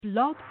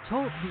Blog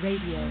Talk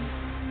Radio.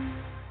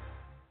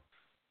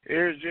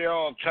 Here's the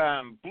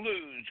all-time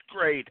blues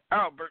great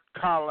Albert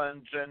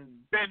Collins and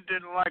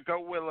Bending Like a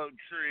Willow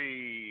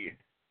Tree.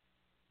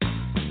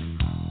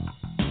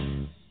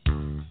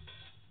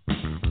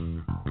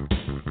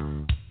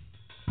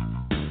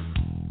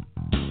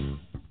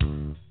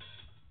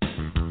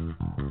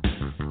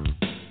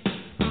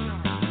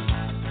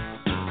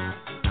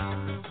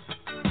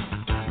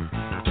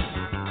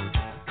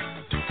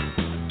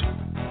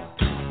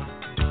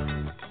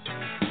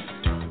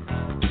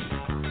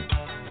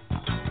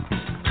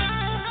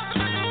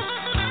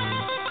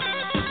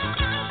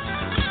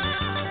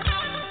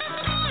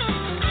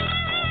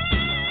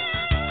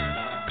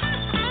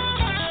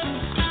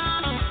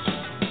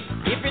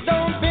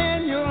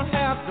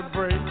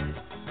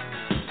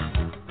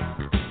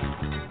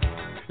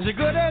 It's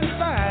good and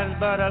fine,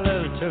 but a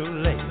little too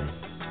late.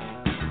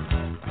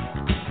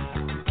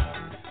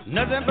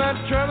 Nothing but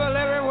trouble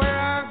everywhere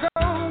I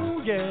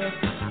go, yeah.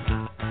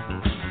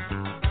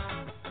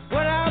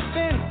 What I've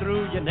been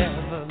through, you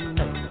never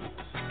know.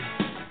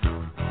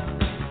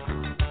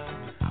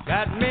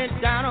 Got me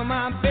down on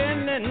my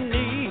bending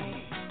knee,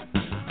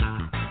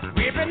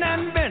 weeping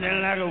and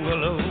bending like a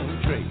willow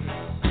tree.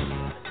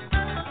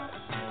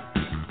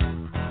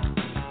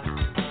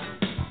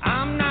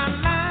 I'm not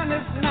lying,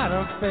 it's not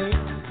a fake.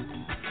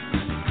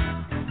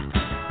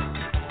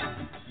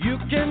 You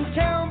can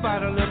tell by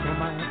the look on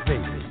my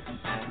face.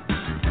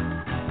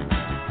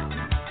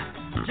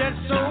 Just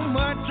so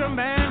much a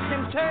man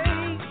can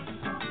take.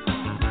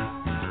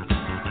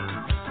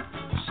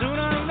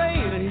 Sooner or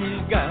later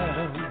he's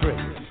gotta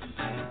break.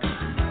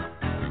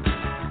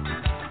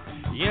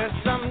 Yes,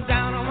 I'm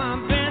down on my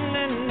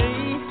bending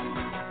knee,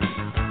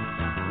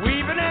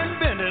 weeping and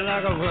bending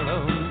like a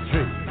willow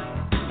tree.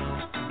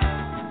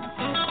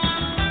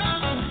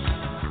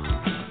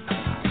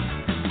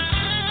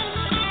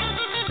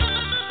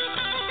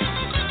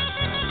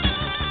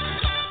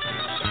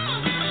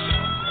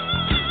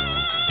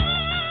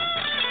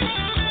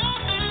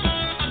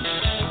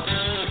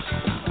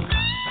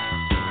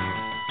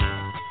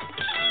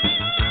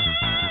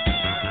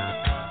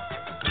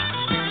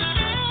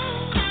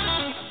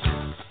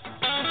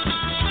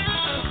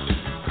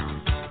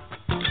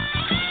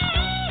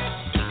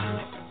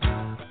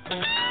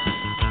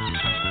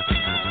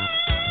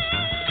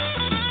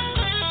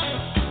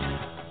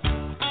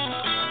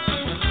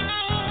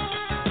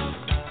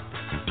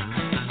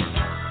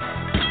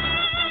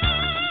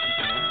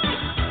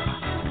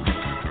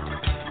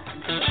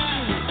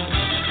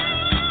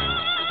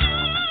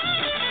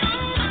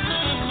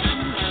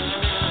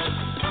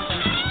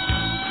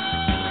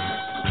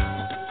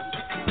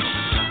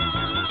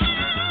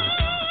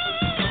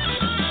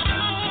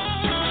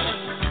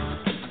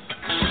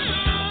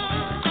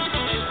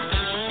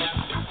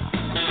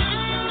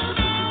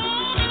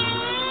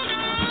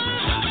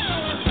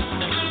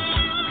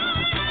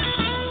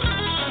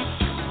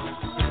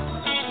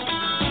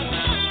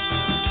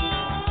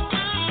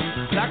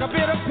 Like a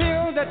bitter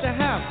pill that you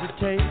have to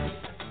take.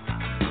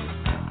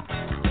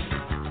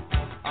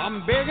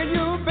 I'm begging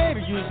you,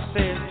 baby, you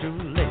say it's too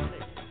late.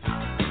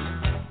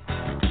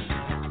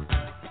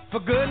 For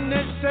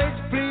goodness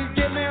sakes, please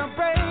give me a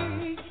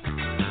break.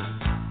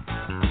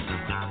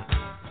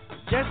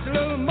 Just a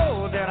little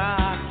more than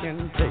I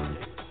can take.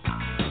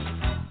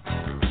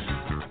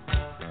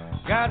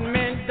 Got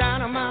me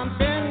down on my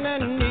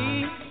bending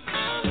knee,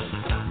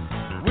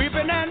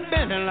 weeping and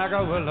bending like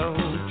a willow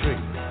tree.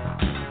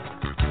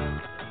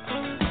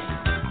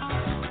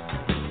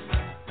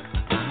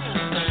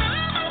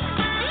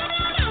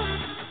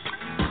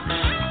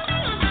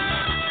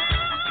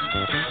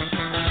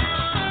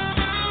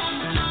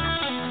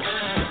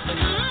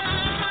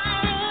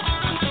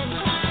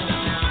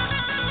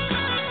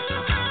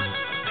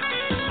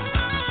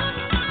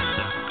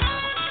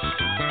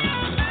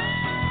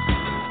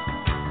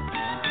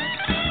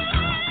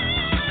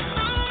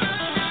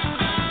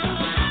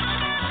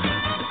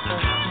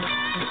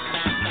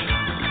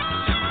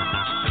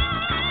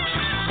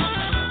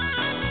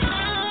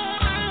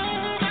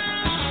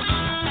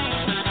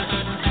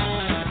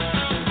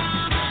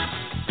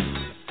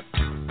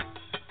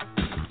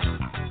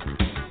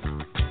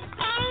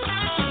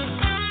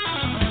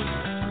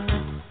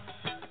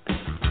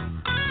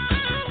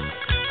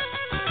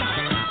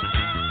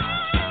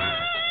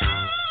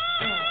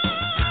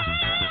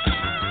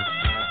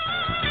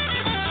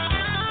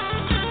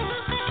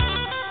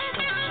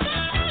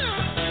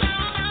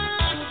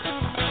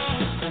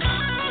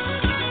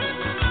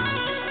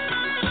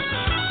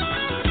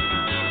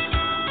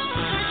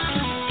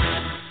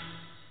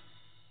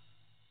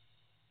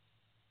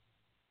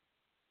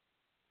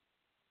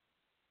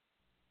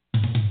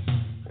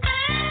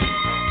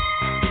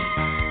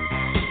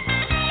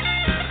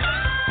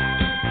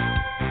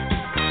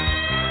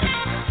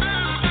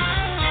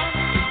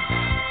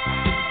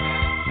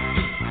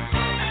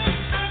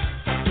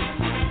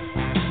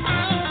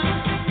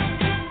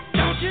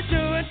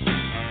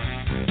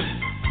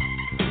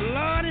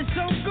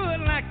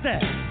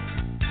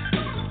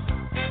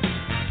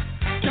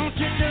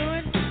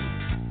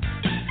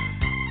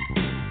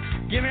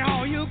 Give me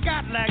all you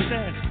got like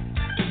that.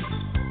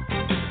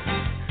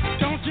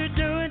 Don't you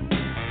do it.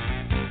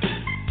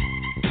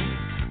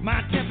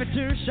 My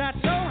temperature shot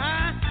so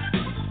high.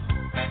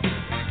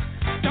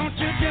 Don't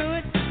you do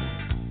it.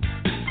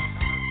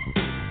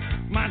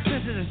 My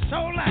senses are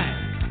so light.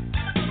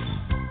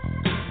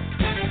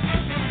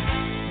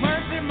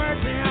 Mercy,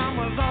 mercy, I'm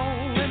a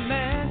lonely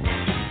man.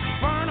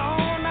 Burn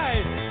all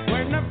night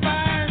when the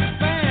fire's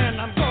fan.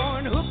 I'm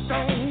going hooked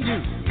on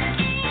you.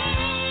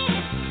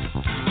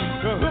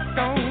 Hooked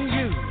on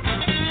you.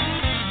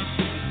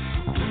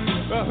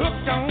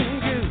 Hooked on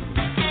you.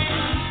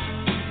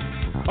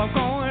 I'm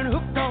going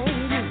hooked on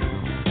you.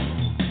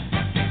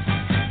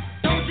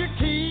 Don't you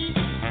tease.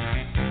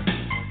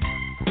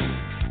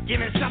 Give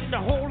me something to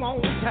hold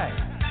on tight.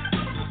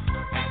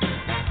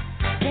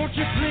 Won't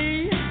you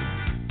please?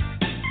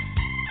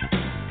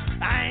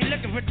 I ain't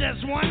looking for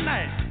just one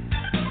night.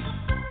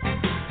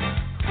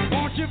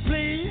 Won't you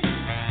please?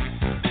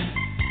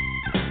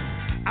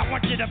 I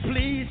want you to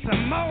please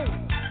some more.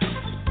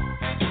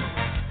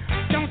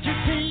 Don't you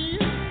tease?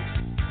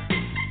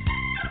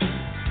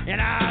 And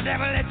I'll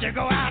never let you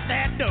go out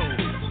that door.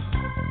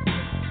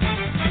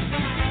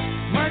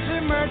 Mercy,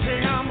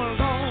 mercy, I'm a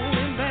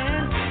lonely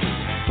man.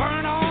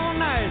 Burn all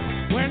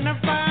night when the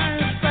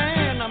fire's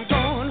fan. I'm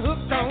going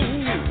hooked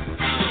on you.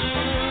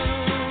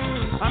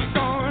 I'm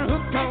going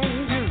hooked on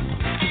you.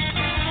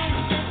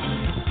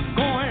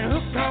 Going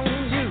hooked on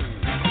you.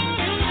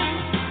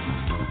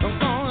 I'm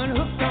going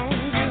hooked on you.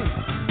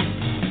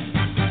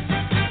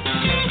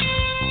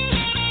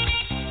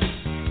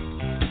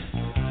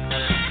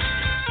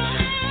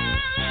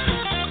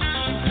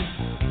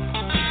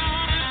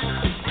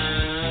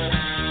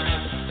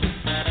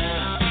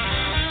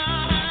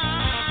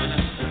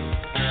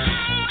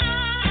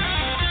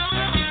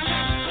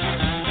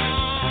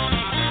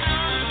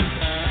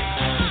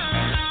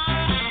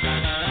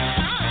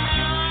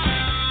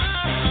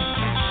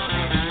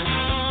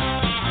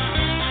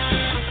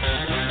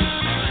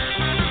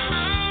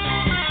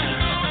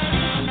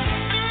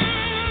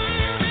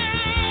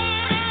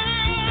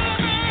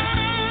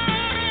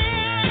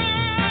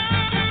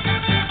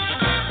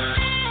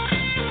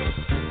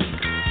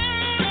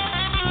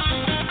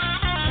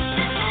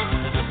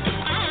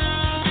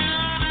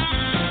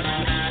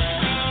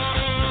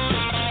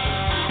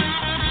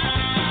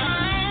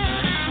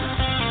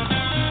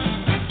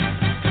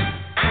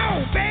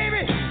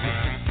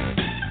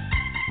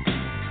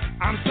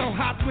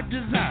 With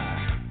desire.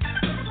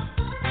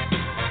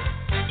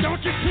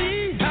 Don't you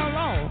see how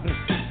long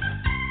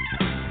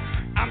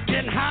I'm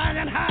getting higher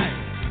and higher?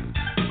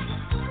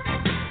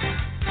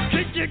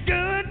 Treat you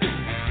good.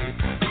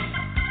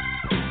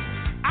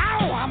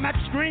 Ow, I'm at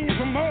scream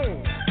for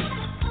more.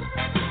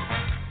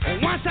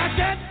 Once I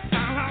get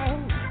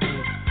down,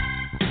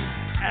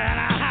 and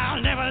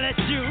I'll never let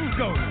you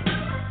go.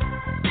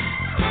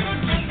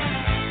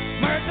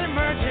 Mercy,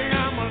 mercy,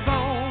 I'm a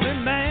lonely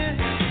man.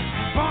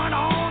 Born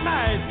all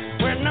night.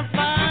 When the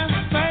fire's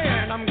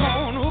fan, I'm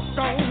going hooked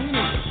on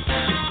you.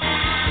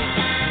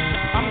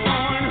 I'm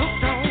going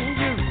hooked on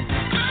you.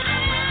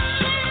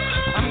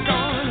 I'm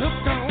going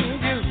hooked on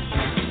you.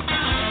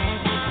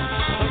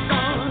 I'm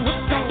going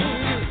hooked on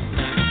you.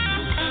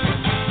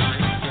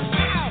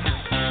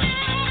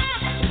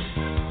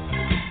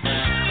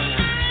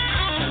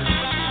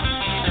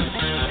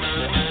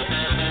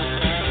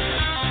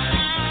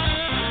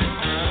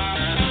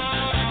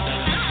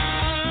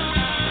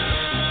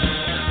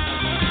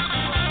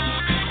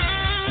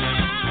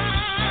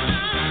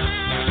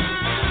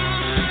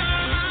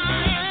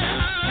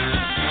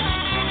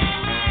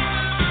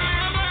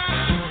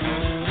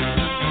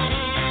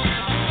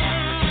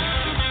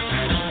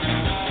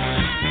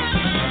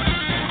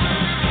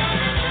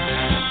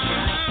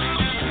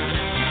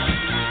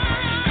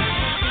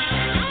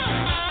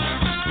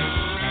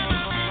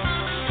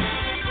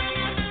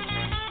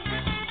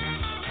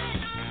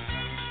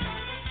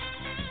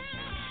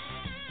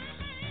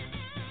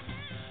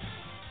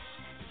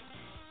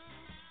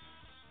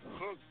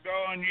 Hooked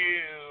on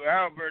you,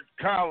 Albert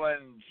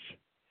Collins.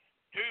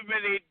 Too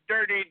many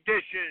dirty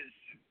dishes.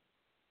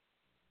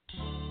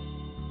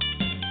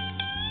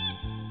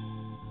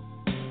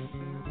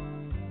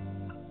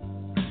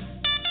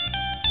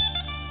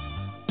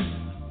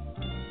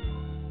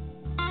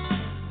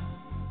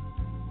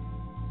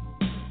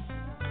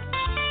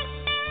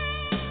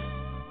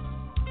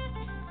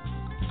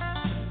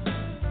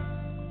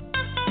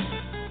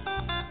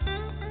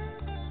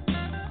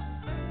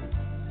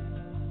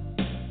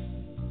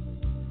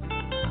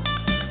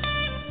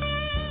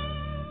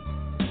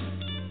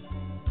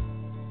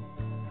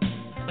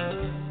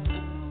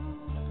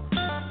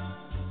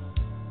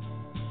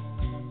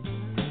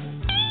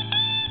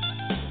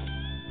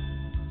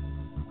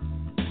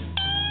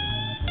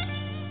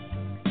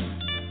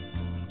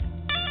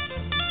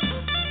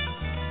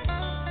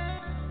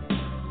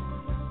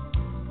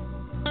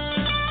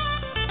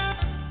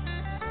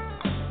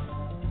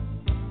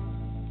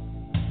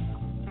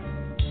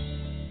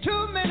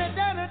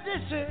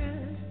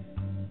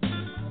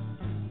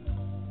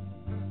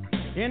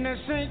 In the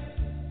sink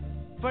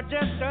for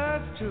just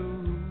us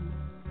two.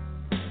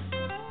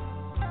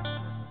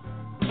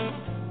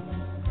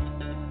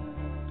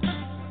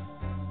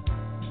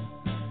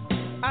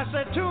 I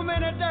said too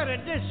many dirty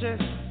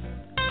dishes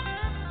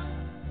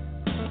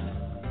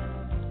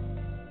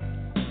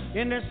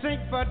in the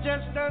sink for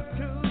just us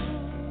two.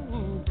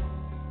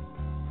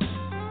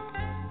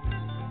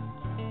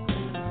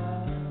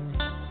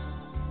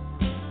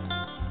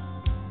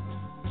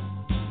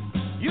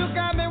 You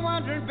got me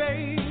wondering,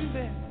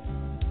 baby,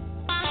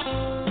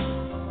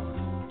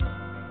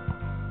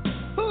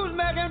 who's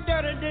making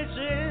dirty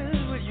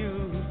dishes with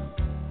you?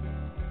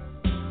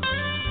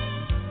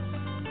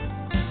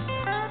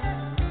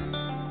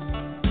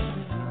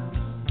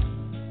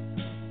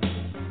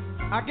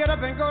 I get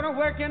up and go to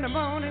work in the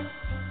morning.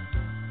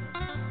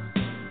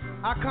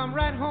 I come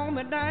right home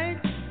at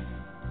night.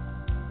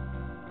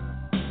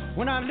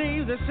 When I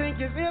leave, the sink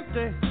is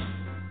empty.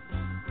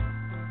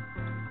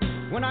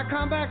 When I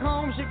come back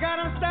home, she got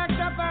them stacked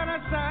up out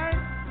of sight.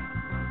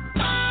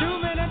 Too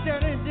many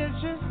dirty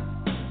dishes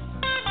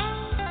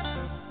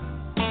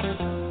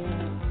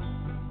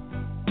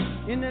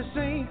in the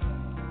sink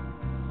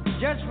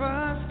just for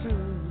us two.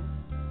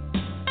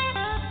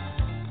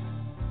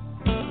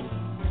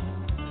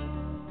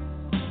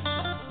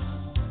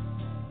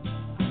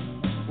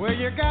 Well,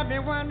 you got me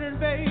wondering,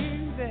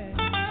 baby,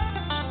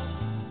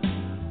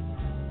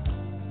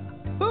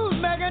 who's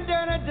making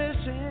dirty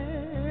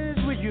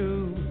dishes with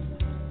you?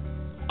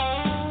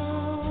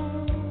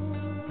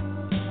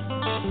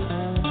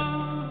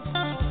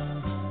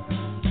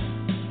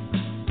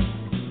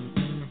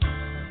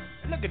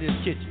 Look at this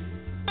kitchen.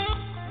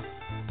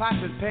 Pots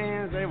and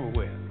pans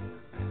everywhere.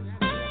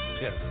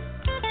 Pitiful.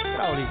 Look at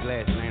all these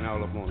glasses laying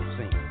all up on the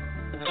sink.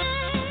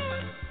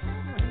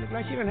 It looks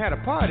like she done had a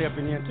party up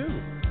in here,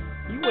 too.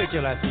 You wait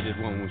till I see this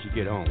woman when she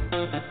get home.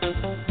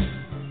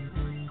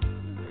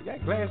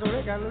 That glass over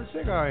there got a little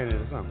cigar in it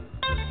or something.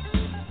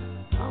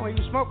 I don't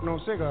even smoke no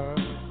cigars.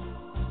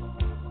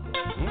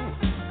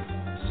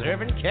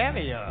 Serving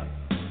caviar.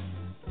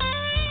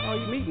 Oh,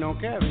 you eating on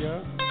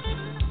caviar?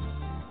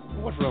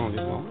 What's wrong with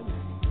this woman?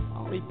 I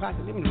don't eat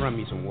pockets. Let me run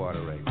me some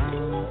water right now.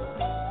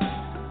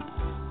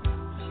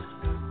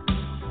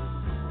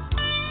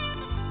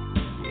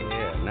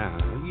 Yeah, now,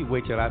 you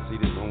wait till I see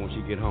this woman when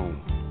she get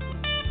home.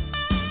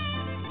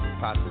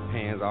 Pots and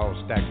pans all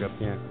stacked up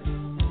here.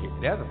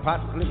 There's a pot.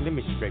 Let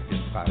me scrape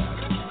this pot out.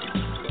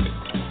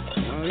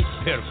 Oh, it's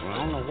pitiful. I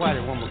don't know why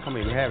the woman come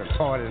in and have a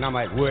party and I'm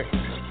at work.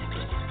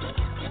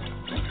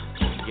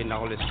 Getting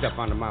all this stuff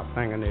under my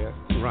fingernails.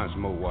 Run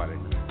some more water in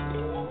here.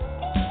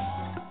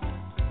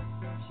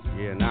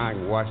 Yeah, now I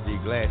can wash these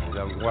glasses.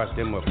 I can wash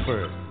them up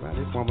first. Now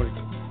this woman,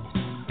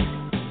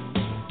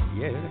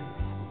 yeah,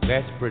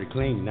 that's pretty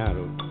clean now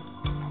though.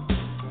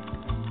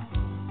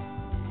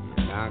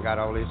 Yeah, now I got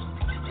all this.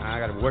 I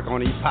got to work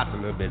on these pots a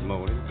little bit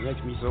more. It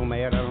makes me so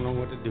mad I don't know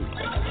what to do.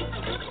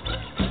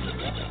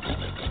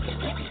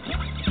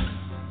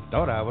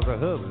 Thought I was a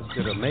husband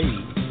instead of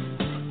maid.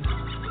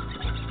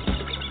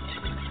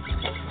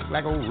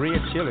 Like old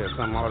red chili or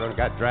something all that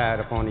got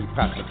dried up on these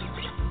pots.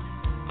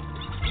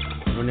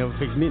 You'll never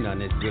fix me none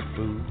of this good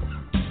food.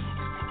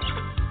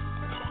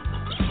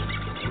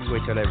 You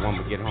wait till that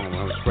woman get home.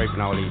 I'm scraping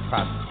all these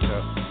pots and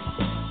stuff.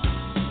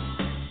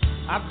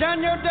 I've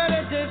done your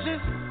dirty dishes.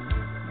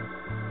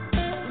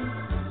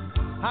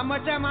 How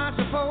much am I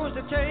supposed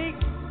to take?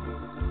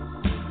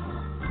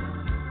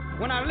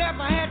 When I left,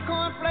 I had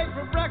cornflakes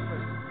for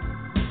breakfast.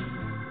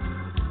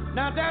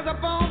 Now there's a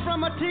bone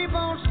from a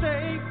T-bone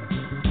steak.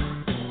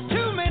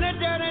 Too many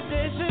dirty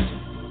dishes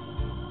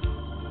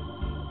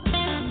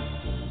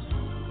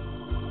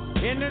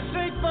in the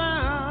sink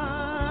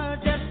bar,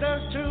 just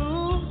us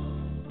two.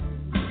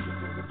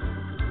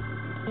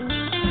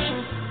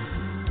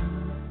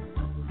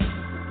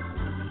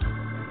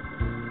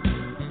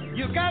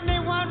 You got me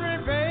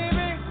wondering, baby.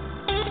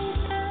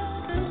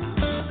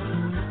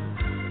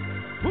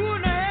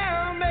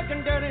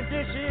 Dirty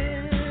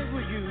dishes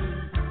with you.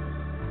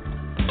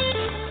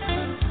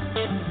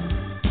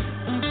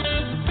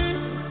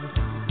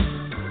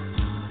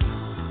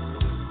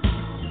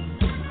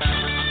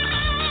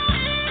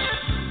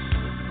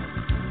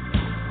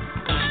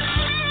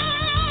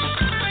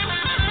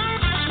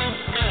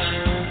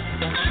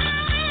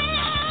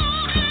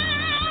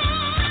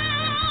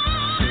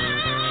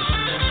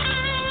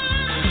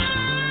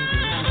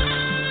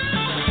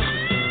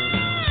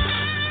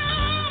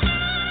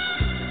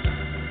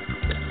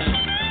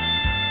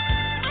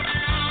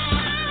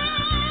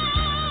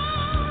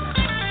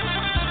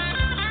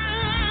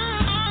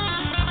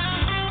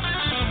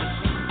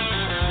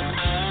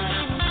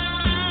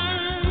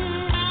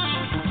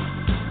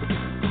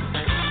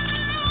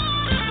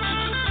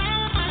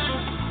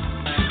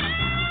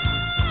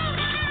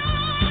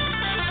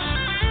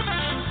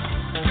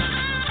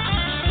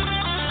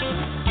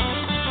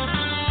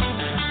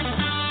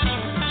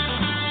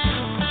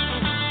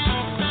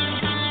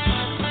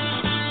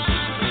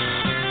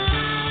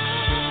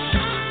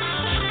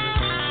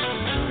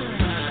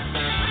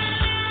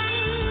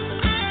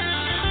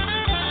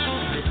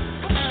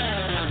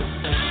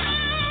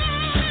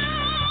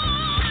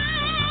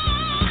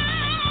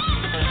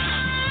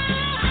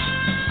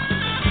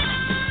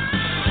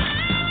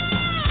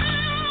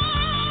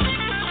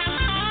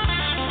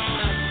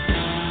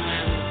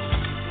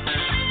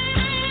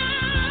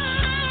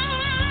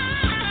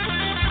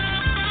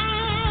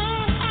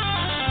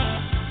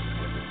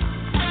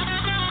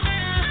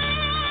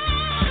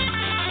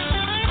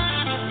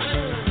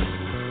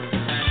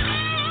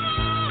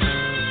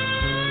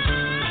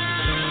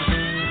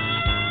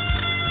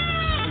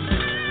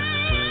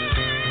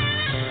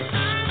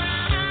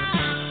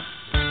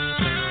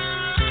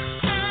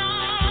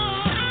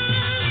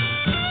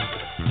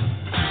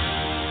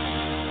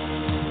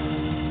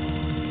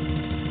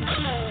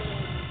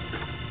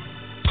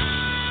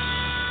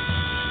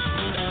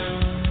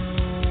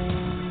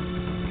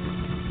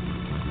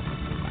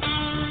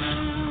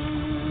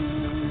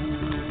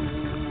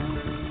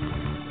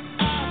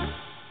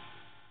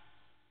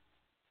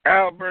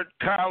 Albert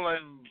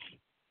Collins,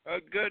 a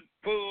good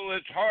fool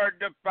is hard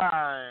to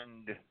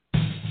find.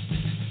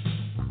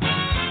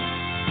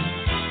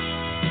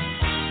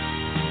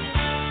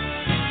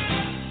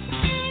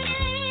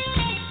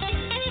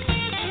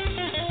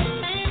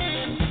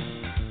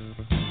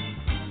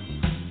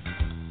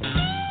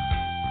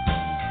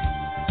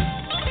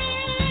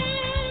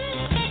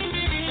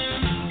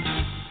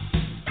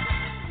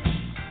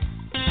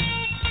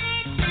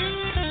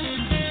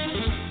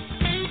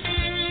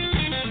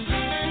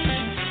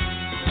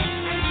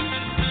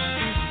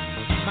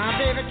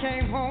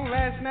 Came home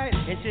last night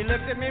and she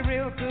looked at me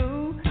real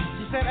cool.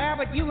 She said,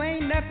 Albert, you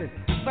ain't nothing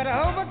but an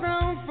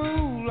overgrown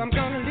fool. I'm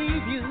gonna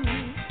leave you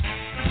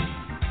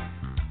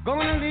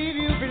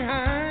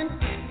behind.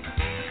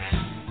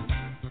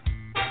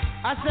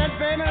 I said,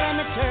 baby, let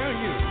me tell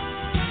you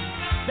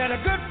that a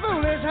good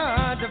fool is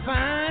hard to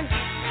find.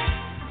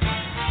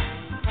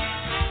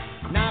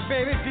 Now,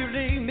 baby, if you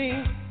leave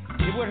me,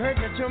 it would hurt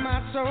me to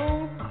my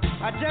soul.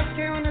 I just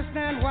can't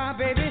understand why,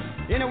 baby,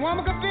 any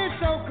woman could be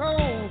so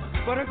cold.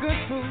 But a good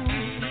fool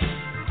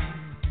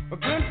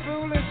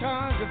is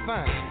hard to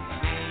find.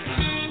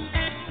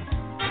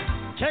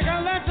 Take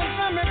a lesson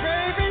from me,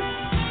 baby.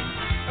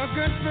 A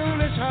good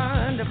fool is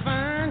hard to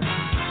find.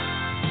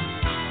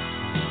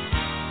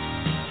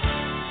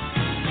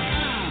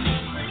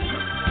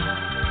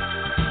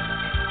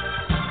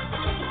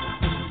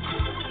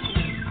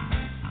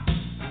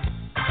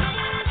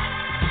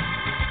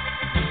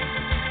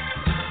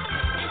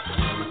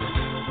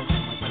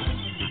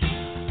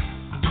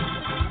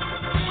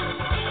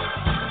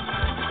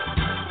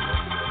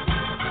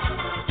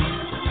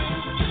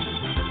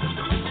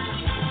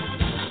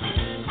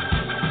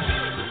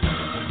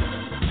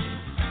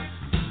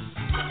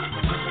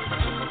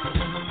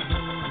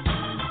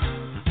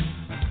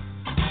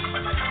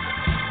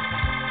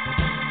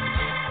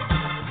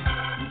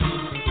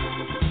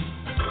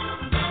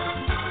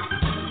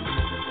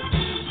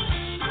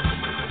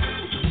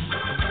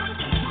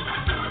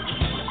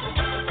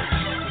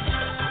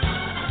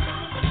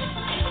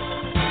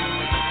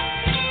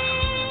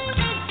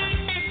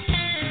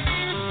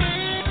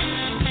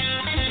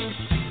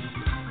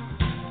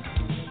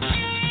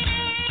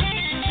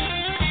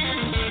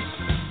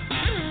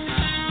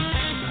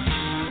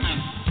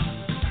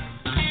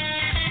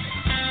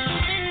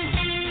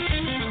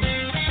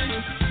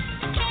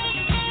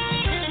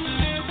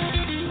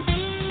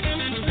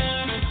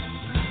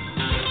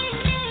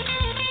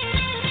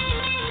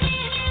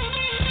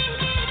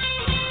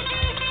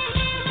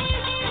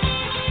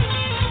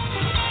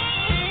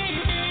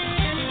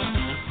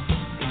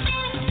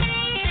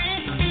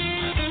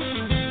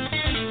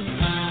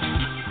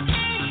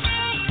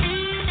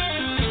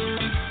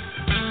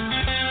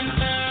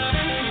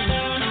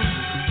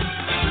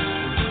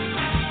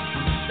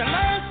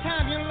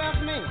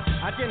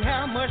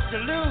 To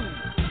lose.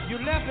 You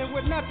left me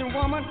with nothing,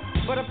 woman,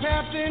 but a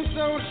pair of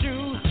thin-soled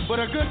shoes. But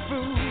a good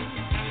fool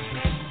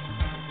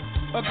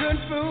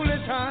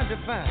is hard to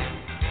find.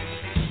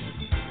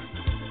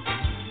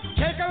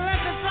 Take a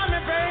lesson from me,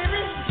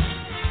 baby.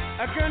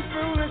 A good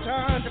fool is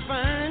hard to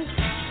find.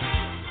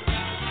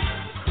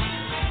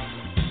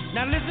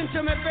 Now listen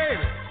to me,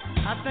 baby.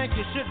 I think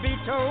you should be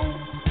told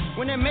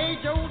when they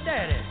made your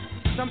daddy,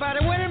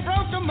 somebody went and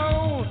broke the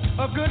mold.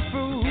 A good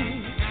fool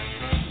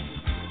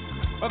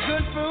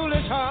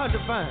is hard to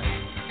find.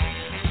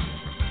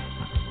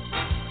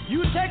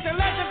 You take the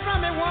lesson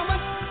from me, woman.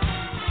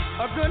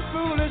 A good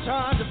fool is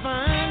hard to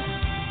find.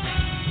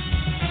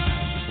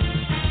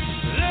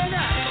 Look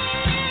out.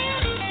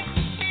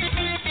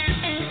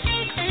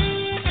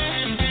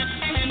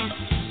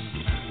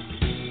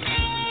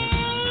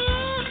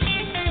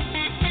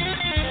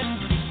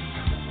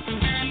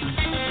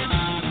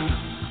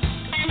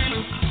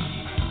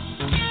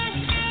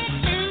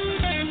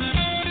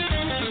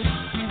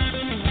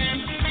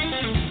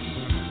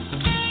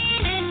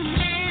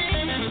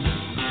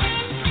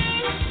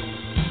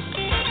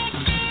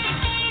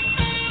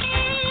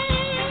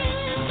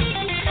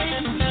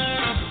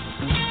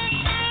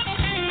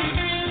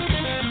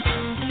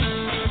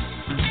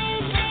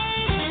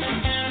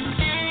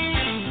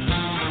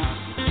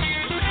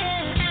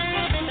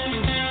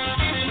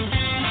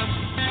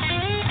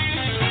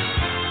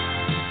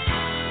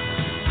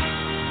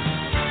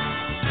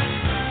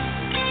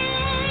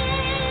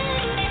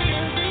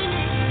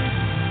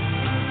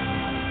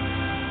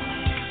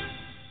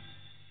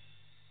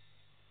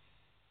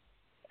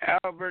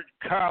 Albert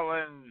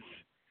Collins,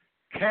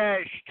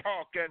 Cash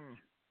Talking.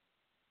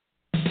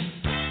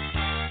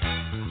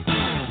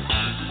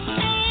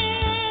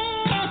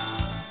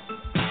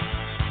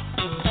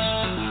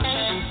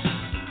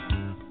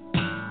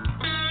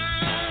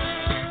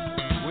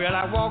 Well,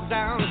 I walked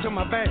down to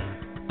my bank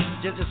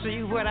just to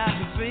see what I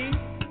could see.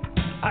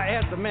 I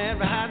asked the man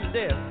behind the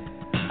desk,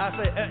 I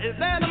said, is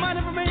there the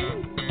money for me?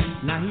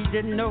 Now he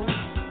didn't know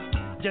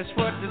just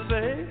what to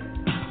say.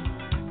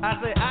 I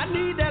said, I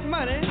need that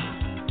money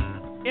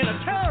in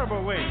a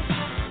terrible way.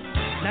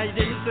 Now he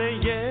didn't say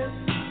yes,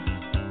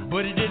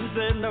 but he didn't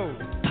say no.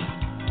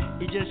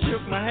 He just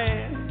shook my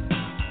hand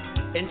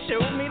and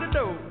showed me the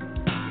door.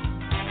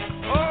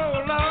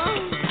 Oh,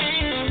 Lord,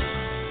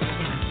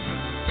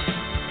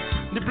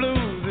 the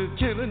blues is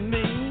killing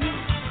me.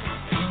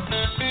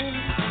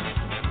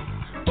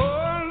 Oh,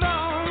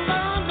 Lord,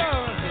 Lord,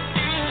 Lord,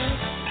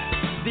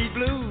 the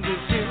blues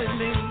is killing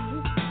me.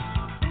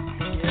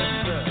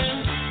 Yes, sir.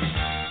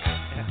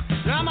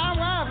 Now, my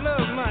wife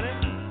loves money,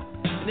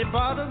 and it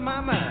bothers my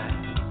mind.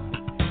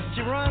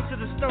 She runs to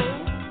the store,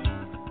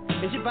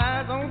 and she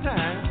buys on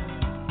time.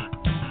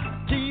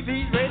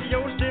 TVs,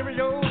 radios,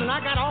 stereos, and I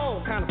got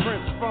all kind of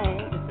Princess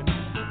phones.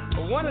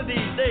 But one of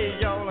these days,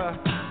 y'all,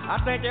 I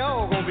think they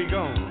all gonna be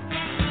gone.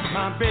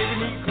 My baby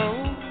needs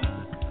clothes,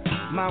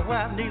 my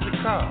wife needs a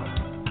car.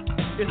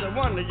 It's a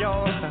wonder,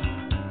 y'all,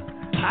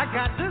 I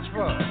got this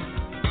for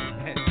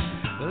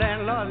her.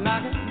 Landlord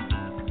knocking,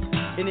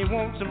 and he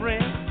wants some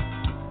rent.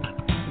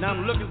 Now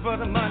I'm looking for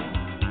the money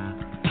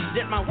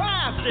that my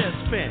wife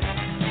just spent.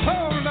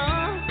 Hold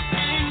on.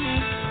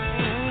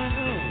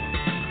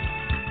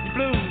 The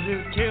blues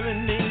is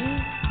killing me.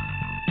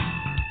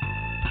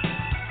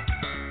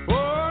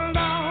 Oh,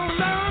 no,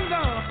 no,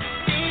 no.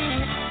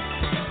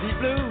 The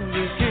blues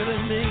is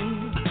killing me.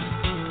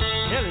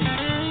 Killing me.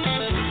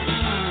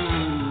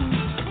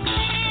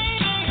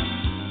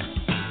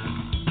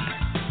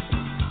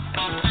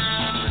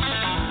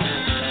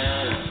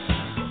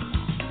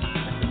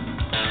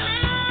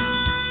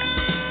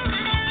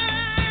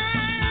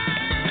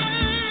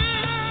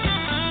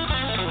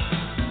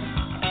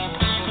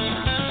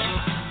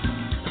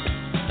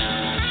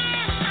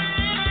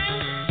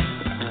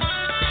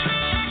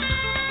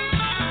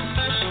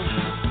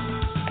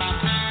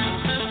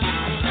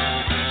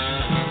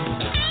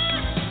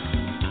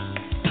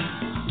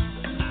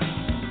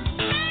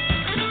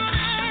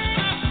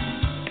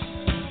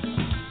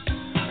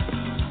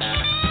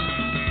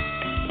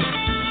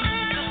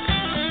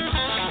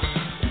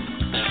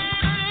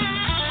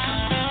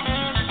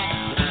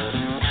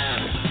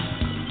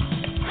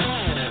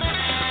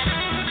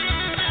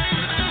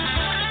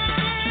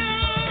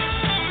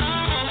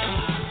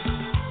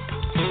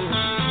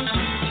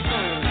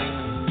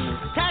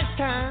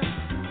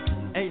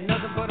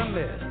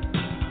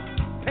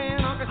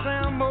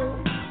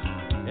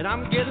 And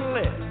I'm getting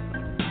less.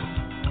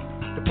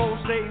 The poor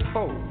stay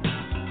poor,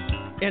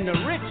 and the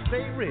rich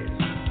stay rich.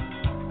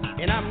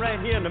 And I'm right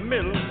here in the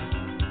middle.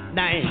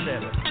 Now ain't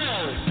that it?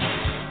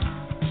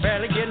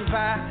 Barely getting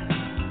by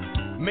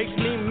makes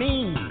me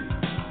mean.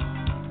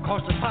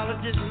 Cause the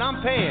politicians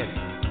I'm paying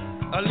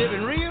are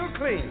living real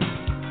clean.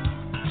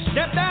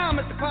 Step down,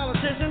 Mr.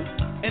 Politician,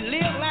 and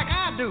live like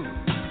I do.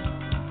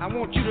 I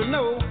want you to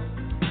know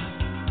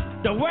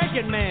the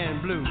working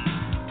man blues.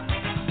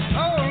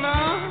 Oh,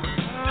 no.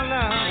 Oh,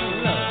 no,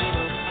 no.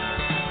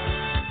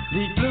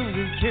 These blues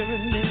is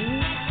killing me.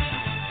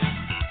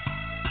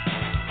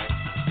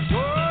 Oh,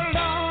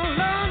 Lord,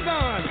 Lord,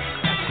 Lord.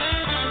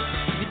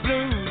 These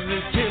blues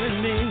is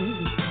killing me.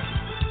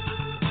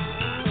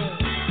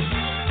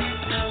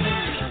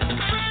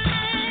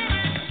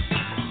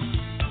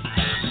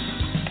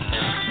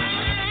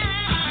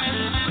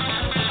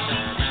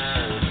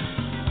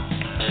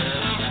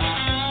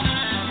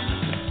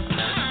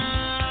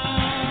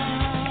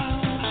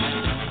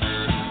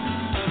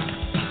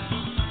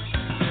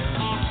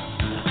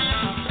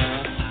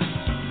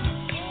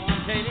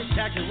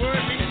 Taxes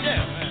worry me to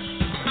death, man.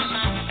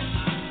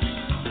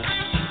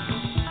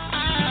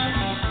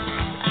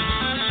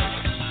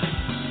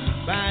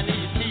 Buying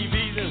these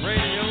TVs and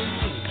radios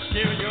and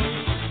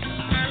stereos.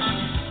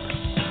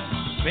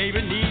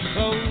 Baby needs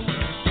clothes.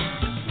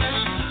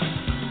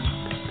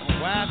 My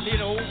wife need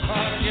an old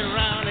car to get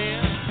around in.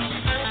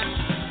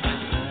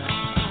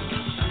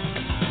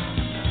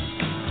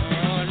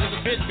 Oh, and it's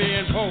a bit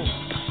being poor.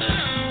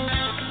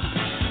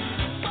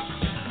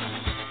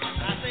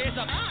 I say it's a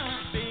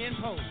being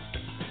poor.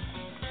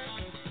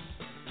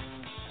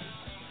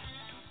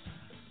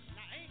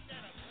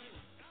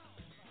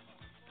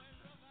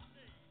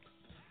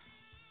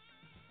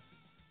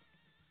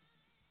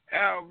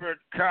 Albert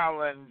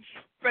Collins,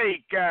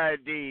 Fake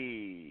ID.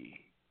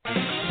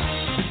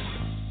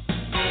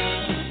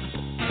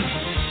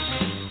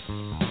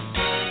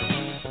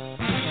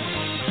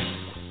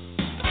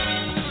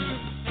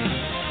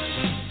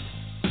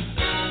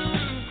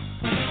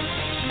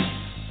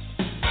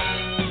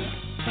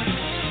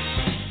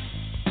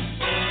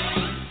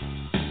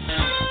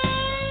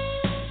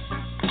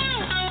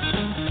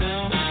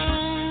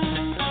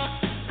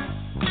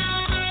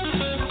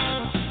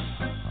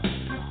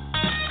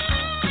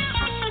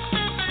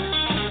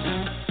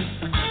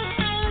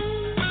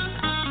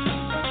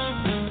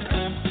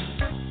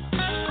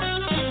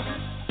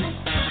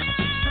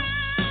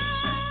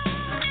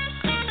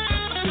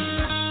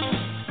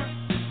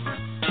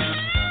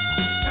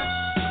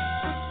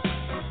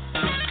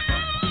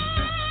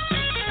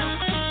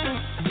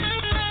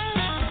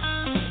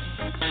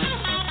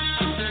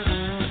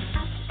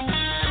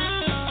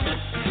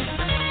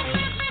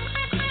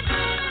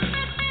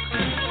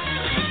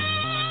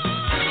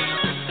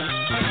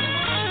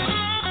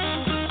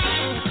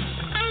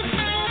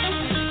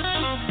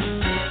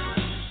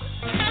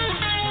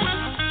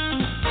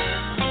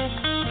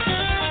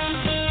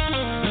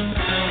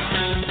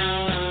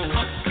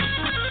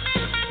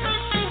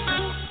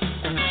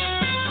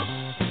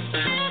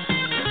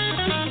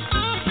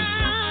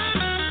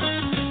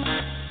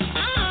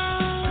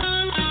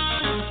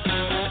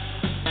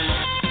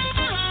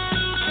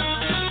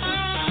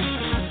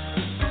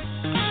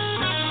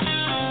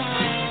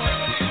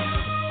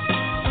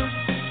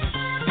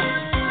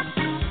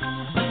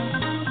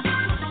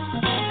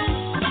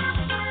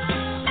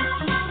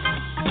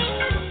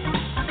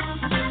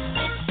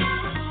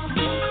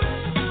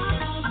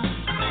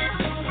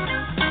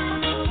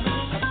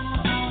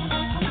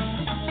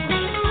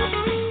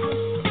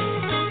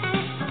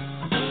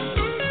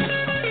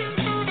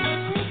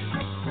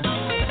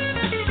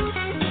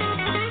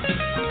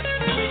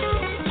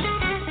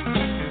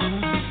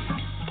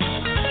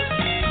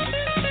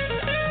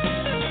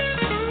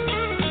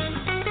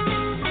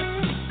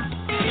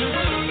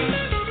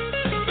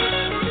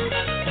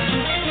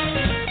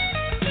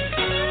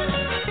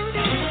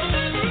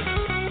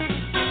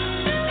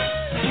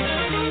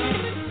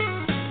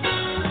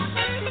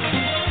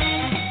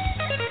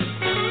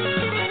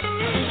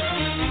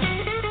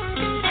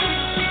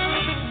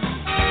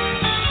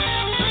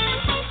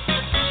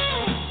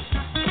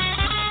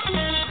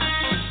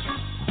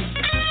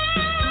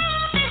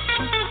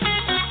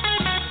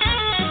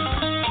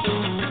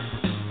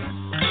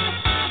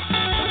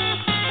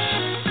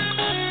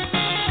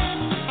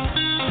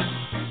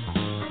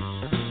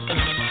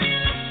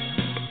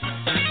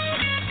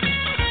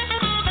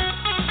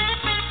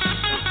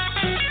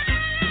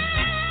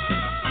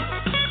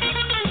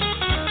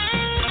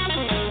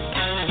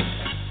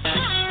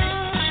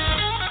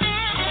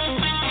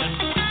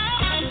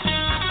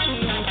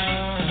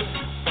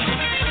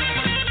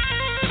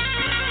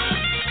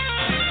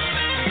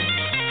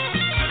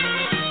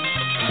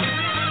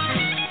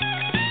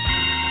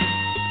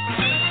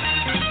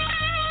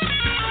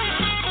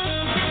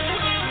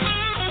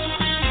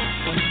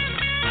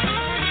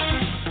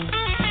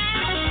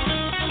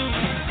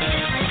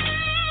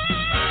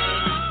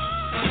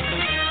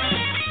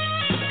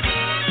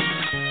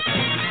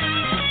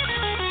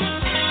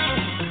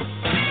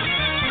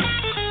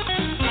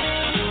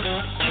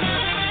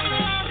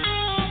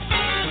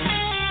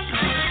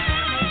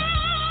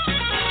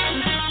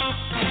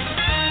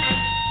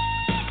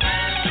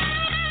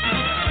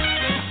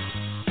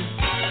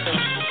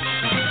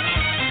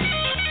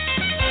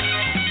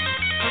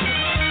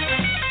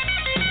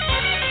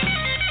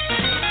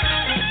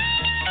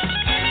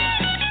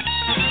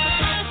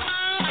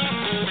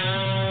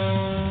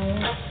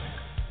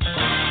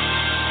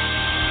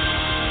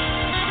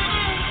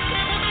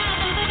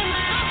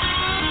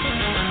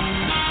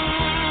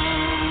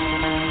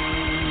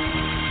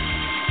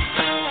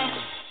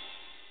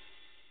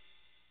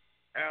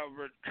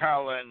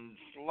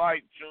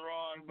 lights are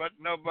on, but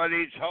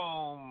nobody's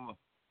home.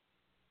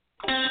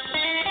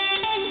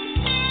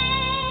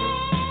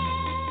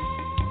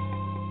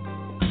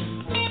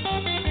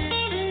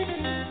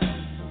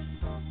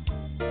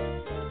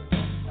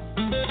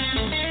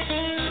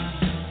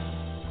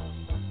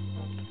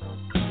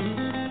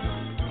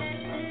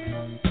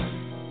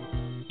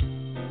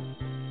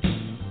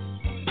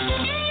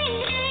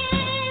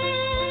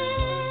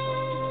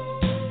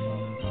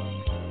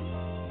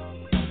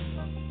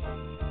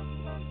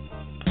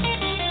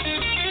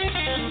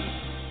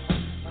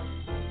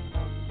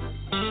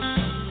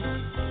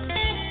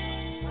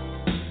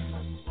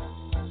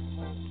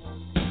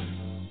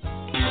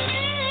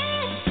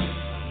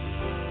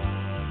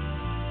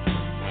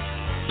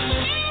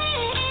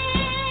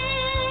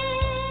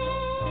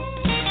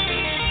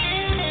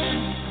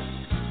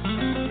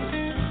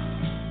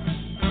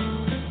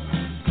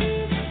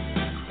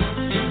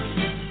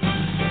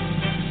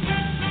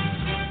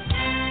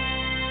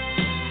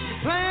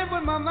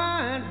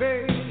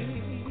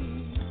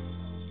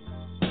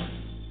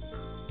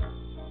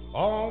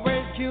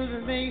 Always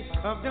accusing me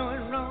of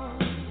doing wrong.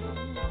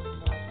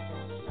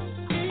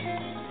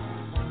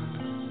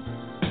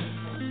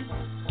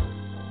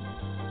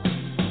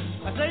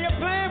 I say you're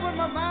playing with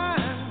my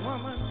mind,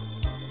 woman.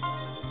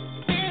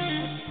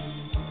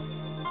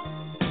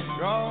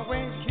 You're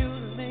always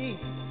accusing me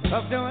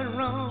of doing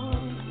wrong.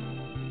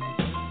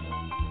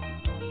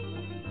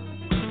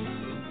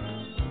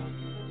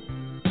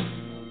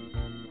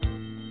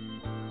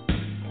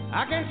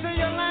 I can see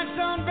your lights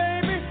on,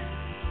 baby,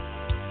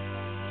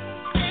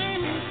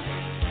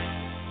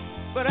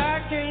 but I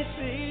can't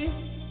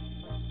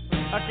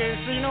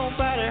see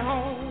nobody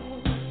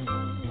home.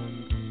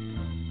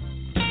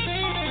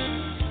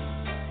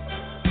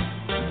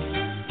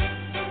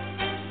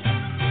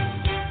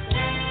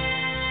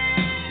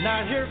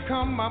 Now here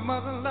come my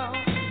mother-in-law.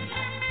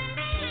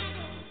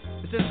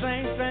 It's the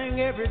same thing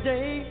every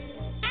day.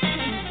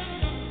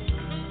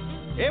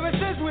 Ever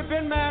since we've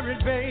been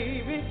married,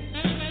 baby,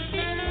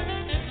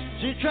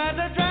 she tried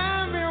to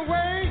drive me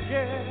away,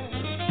 yeah.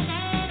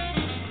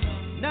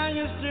 Now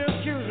you're still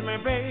accusing me,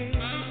 babe.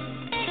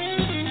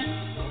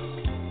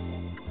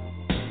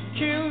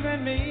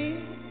 Accusing me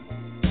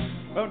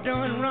of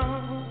doing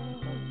wrong.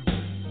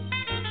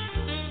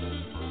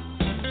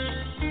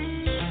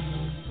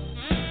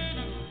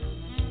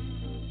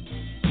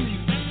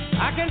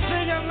 I can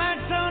see your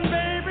lights on,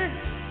 baby,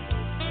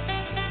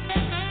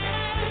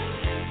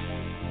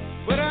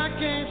 but I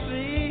can't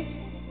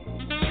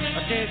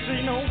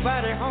see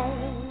nobody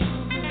home.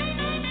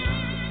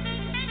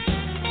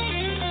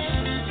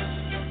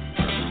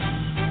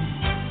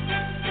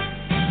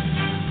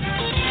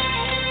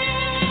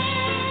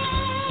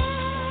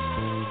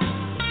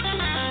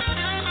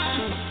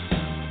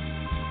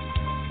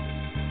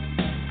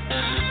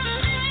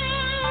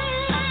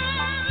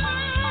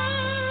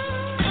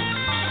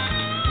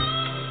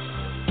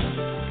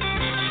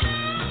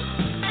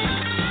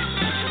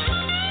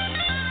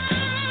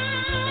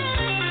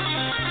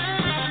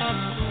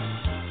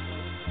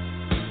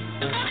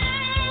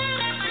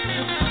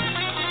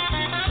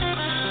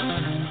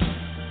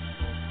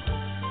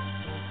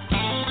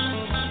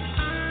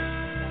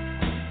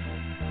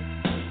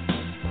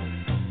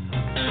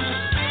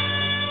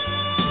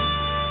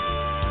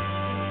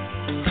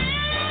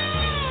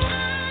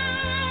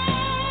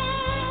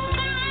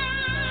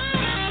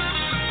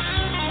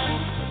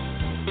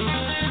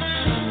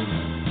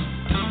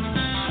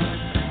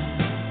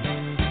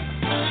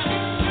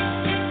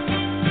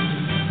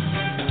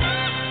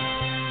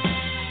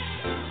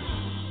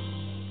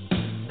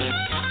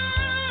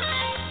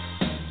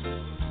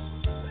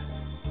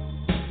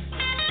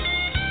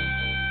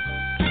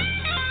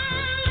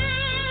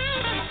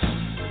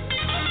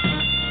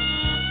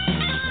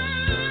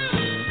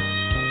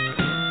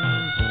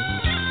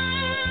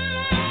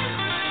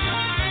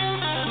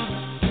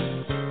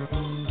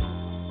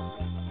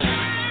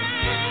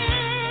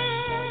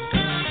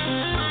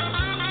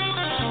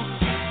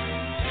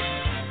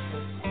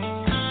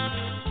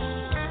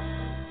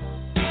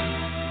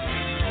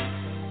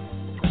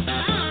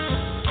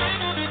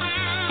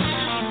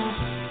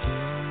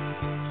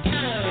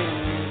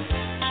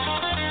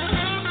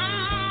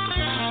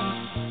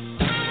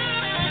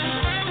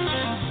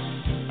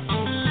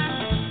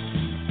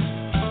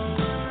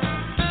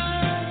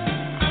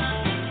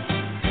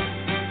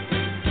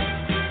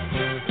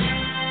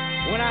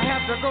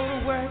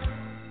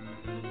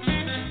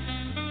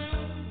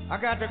 I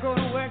got to go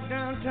to work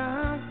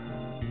downtown.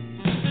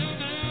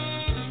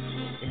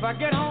 If I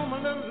get home a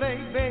little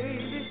late,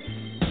 baby,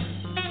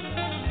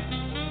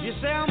 you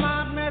say I'm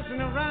out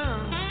messing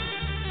around.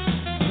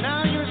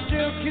 Now you're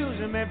still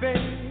accusing me,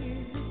 baby,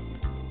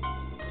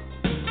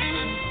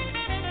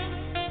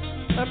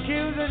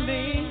 accusing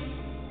me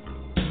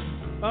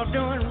of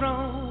doing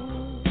wrong.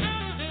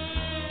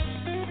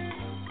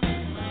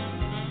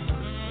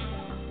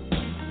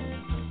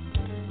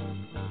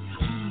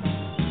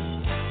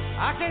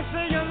 I can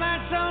see your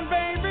lights on,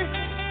 baby,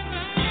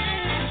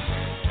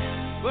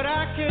 but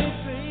I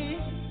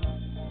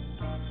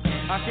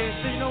I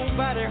can't see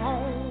nobody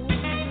home.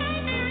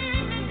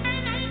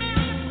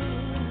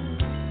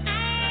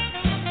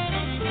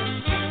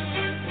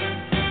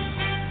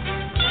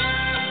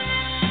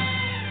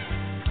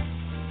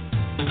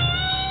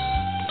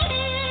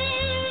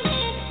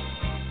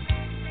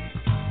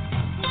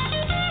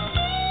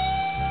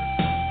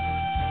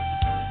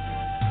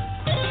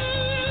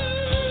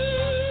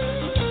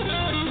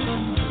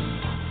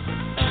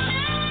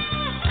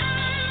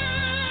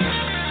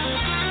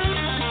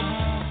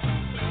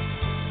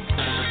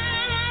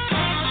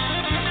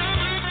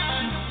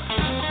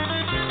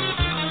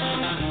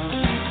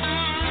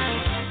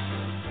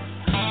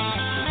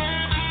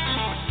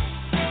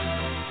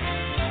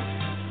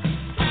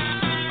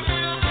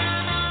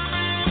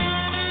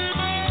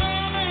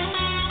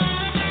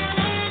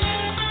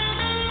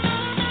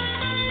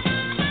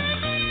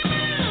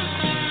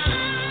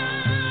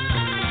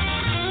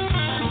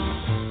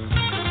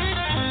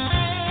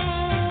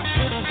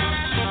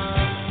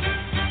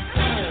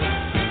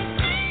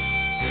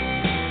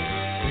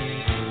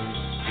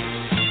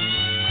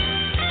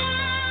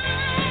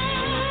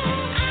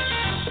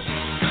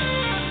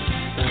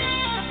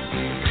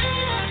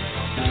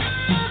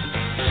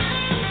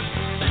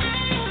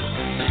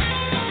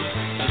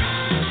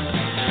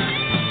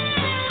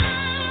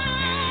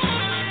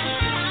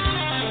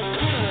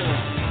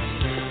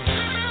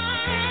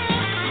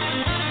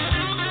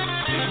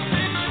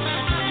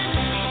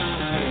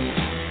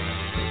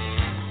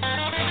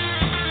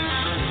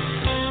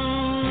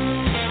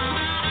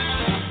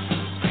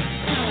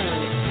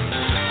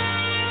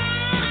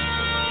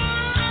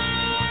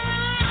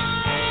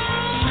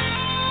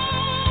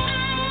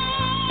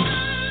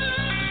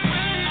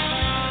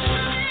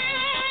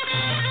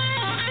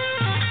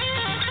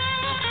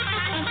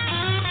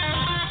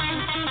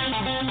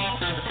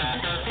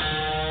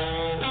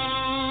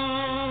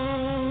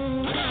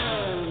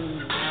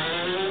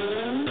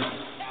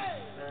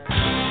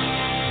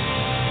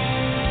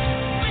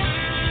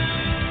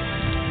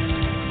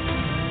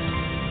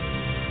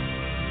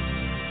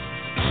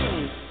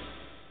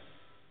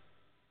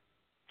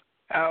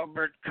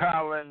 Albert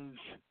Collins,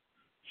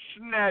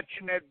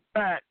 Snatching It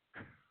Back.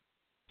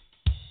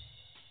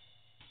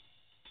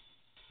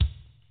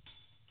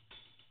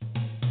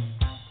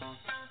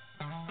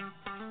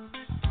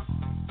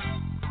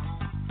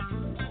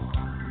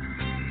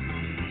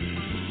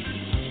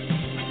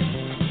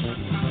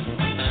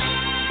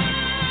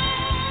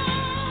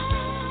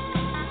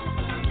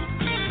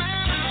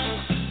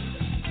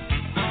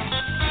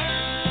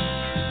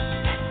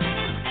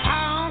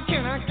 How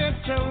can I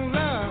get your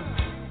love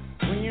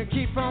when you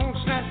keep on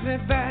snatching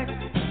it back?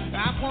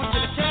 I want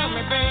you to tell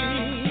me,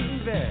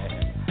 baby.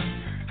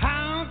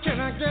 How can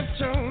I get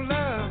your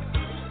love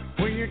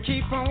when you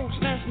keep on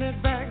snatching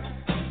it back?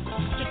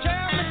 You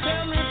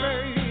tell me,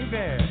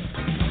 baby.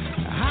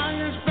 How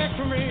you expect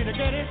for me to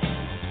get it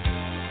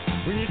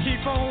when you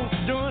keep on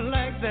doing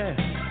like that?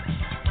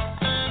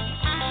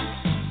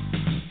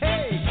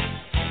 Hey,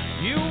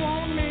 you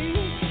want me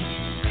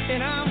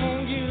and I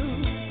want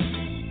you,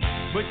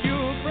 but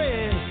you're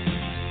afraid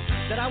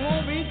that I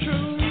won't be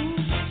true.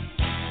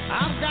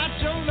 I've got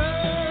your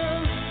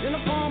love in the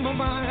palm of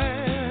my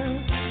hand.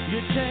 You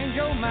change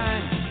your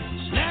mind,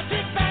 snap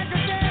it back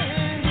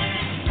again.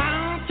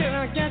 How can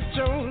I get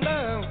your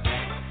love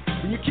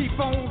when you keep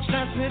on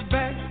snapping it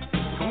back?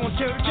 I want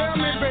you to tell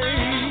me,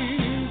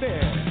 baby.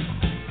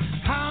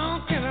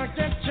 How can I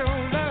get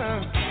your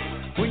love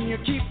when you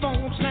keep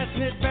on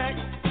snatching it back?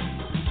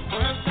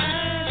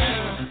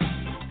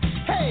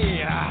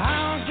 Hey,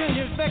 how can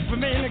you expect for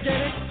me to get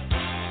it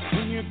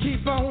when you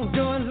keep on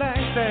doing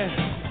like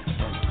that?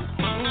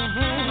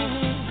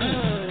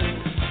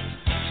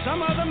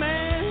 Some other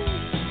man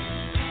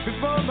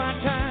before my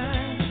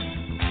time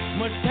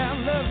must have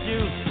loved you,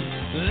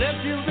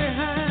 left you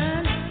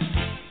behind.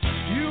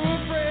 You were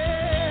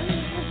afraid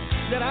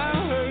that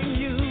I'll hurt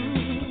you,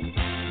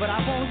 but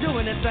I won't do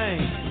anything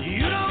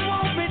you don't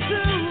want me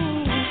to.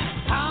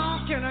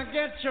 How can I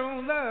get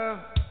your love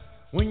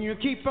when you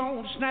keep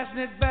on snatching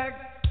it back?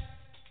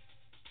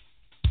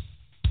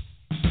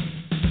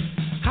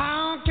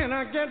 How can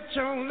I get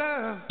your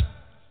love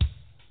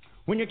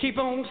when you keep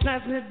on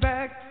snatching it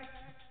back?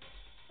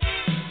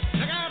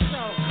 Look out,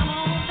 y'all. Come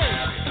on, baby.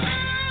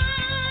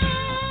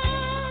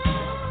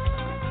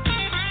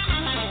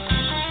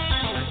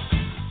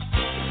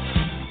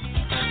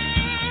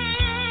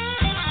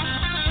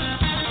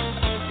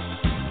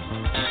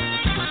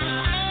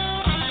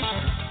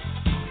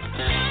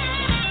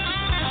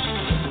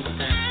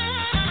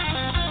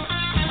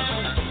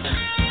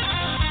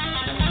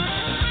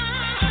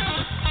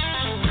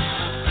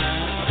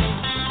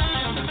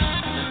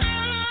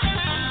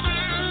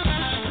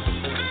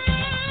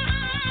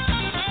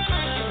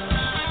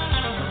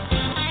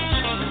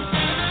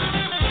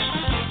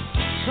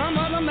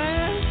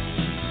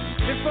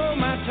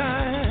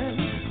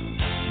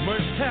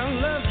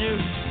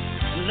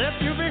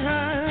 Left you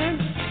behind.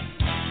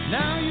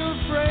 Now you're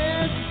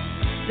afraid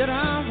that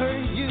I'll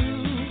hurt you,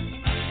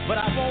 but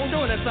I won't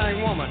do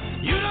anything,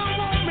 woman. You don't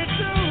want me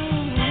to.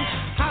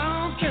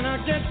 How can I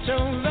get your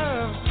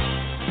love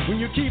when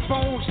you keep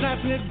on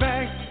snapping it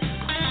back.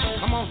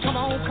 Come on, come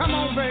on, come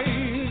on,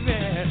 baby.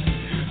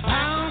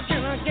 How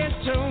can I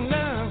get your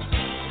love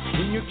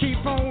when you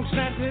keep on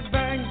snapping it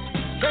back?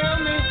 Tell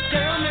me,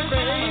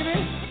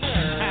 baby.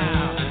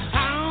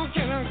 How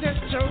can I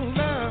get your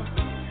love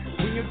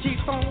when you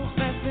keep on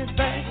snapping it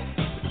back?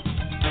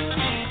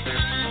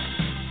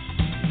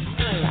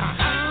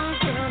 How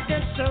can I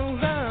get your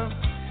love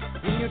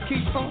when you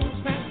keep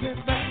on snapping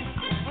it back?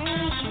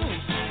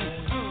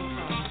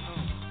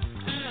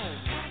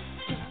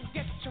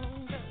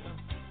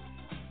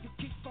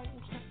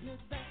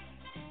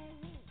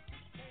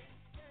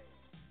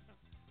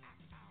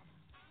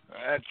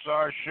 That's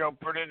our show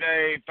for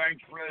today.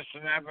 Thanks for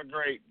listening. Have a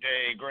great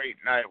day, great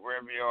night,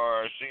 wherever you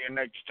are. See you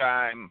next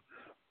time.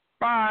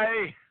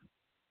 Bye.